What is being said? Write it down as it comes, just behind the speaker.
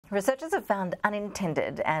Researchers have found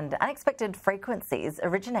unintended and unexpected frequencies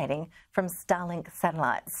originating from Starlink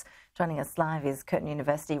satellites. Joining us live is Curtin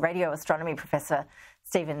University radio astronomy professor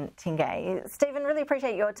Stephen Tingay. Stephen, really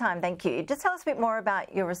appreciate your time. Thank you. Just tell us a bit more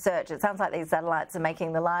about your research. It sounds like these satellites are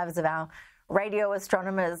making the lives of our radio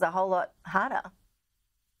astronomers a whole lot harder.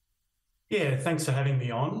 Yeah, thanks for having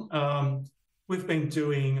me on. We've been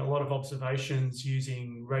doing a lot of observations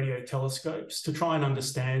using radio telescopes to try and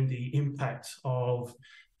understand the impact of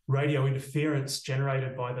radio interference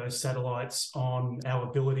generated by those satellites on our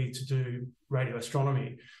ability to do radio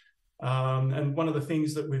astronomy. And one of the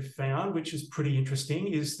things that we've found, which is pretty interesting,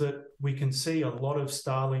 is that we can see a lot of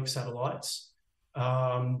Starlink satellites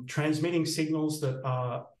transmitting signals that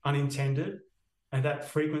are unintended and at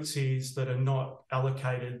frequencies that are not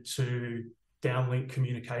allocated to downlink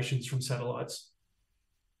communications from satellites.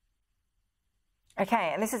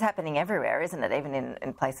 Okay, and this is happening everywhere, isn't it? Even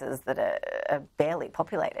in places that are barely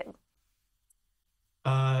populated.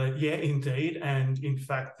 Yeah, indeed. And in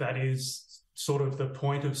fact, that is sort of the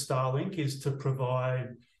point of Starlink, is to provide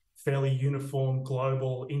fairly uniform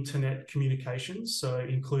global internet communications, so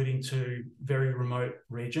including to very remote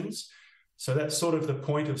regions. So that's sort of the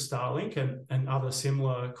point of Starlink and other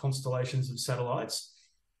similar constellations of satellites.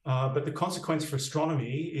 But the consequence for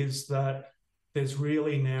astronomy is that there's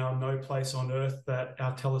really now no place on Earth that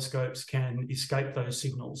our telescopes can escape those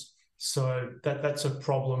signals. So that's a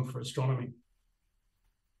problem for astronomy.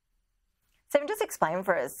 So just explain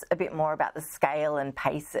for us a bit more about the scale and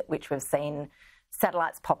pace at which we've seen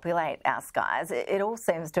satellites populate our skies. It all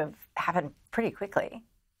seems to have happened pretty quickly.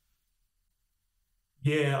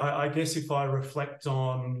 Yeah, I guess if I reflect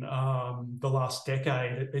on the last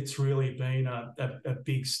decade, it's really been a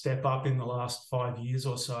big step up in the last 5 years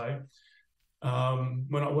or so.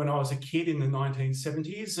 When I was a kid in the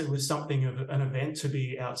 1970s, it was something of an event to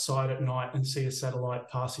be outside at night and see a satellite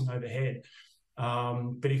passing overhead.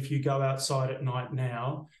 But if you go outside at night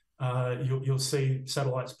now, you'll see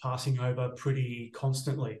satellites passing over pretty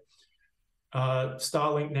constantly.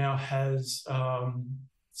 Starlink now has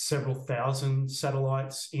several thousand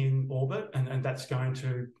satellites in orbit, and that's going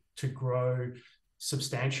to grow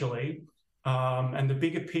substantially. And the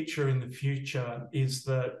bigger picture in the future is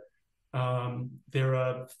that there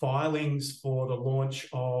are filings for the launch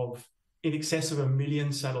of in excess of 1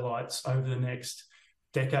 million satellites over the next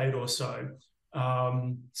decade or so.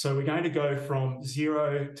 So we're going to go from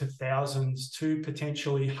 0 to thousands to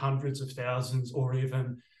potentially hundreds of thousands or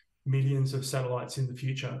even millions of satellites in the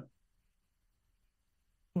future.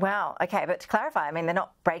 Wow. Okay, but to clarify, I mean, they're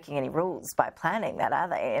not breaking any rules by planning that, are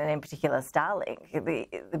they? And in particular, Starlink,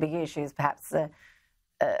 the big issue is perhaps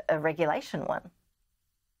a regulation one.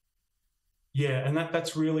 Yeah, and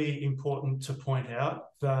that's really important to point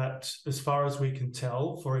out, that as far as we can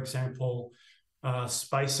tell, for example,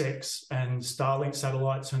 SpaceX and Starlink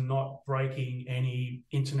satellites are not breaking any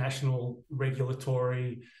international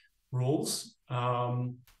regulatory rules.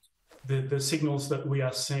 The signals that we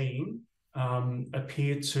are seeing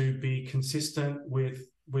appear to be consistent with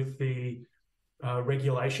the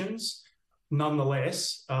regulations.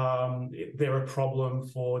 Nonetheless, they're a problem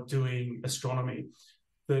for doing astronomy.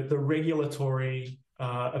 The regulatory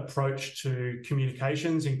approach to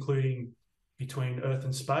communications, including between Earth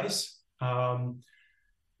and space, the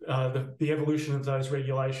evolution of those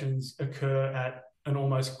regulations occur at an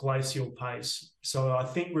almost glacial pace. So I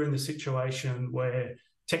think we're in the situation where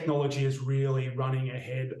technology is really running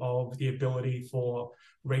ahead of the ability for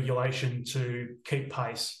regulation to keep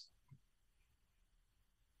pace.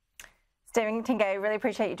 Stephen Tingay, really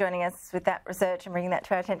appreciate you joining us with that research and bringing that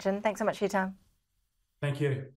to our attention. Thanks so much for your time. Thank you.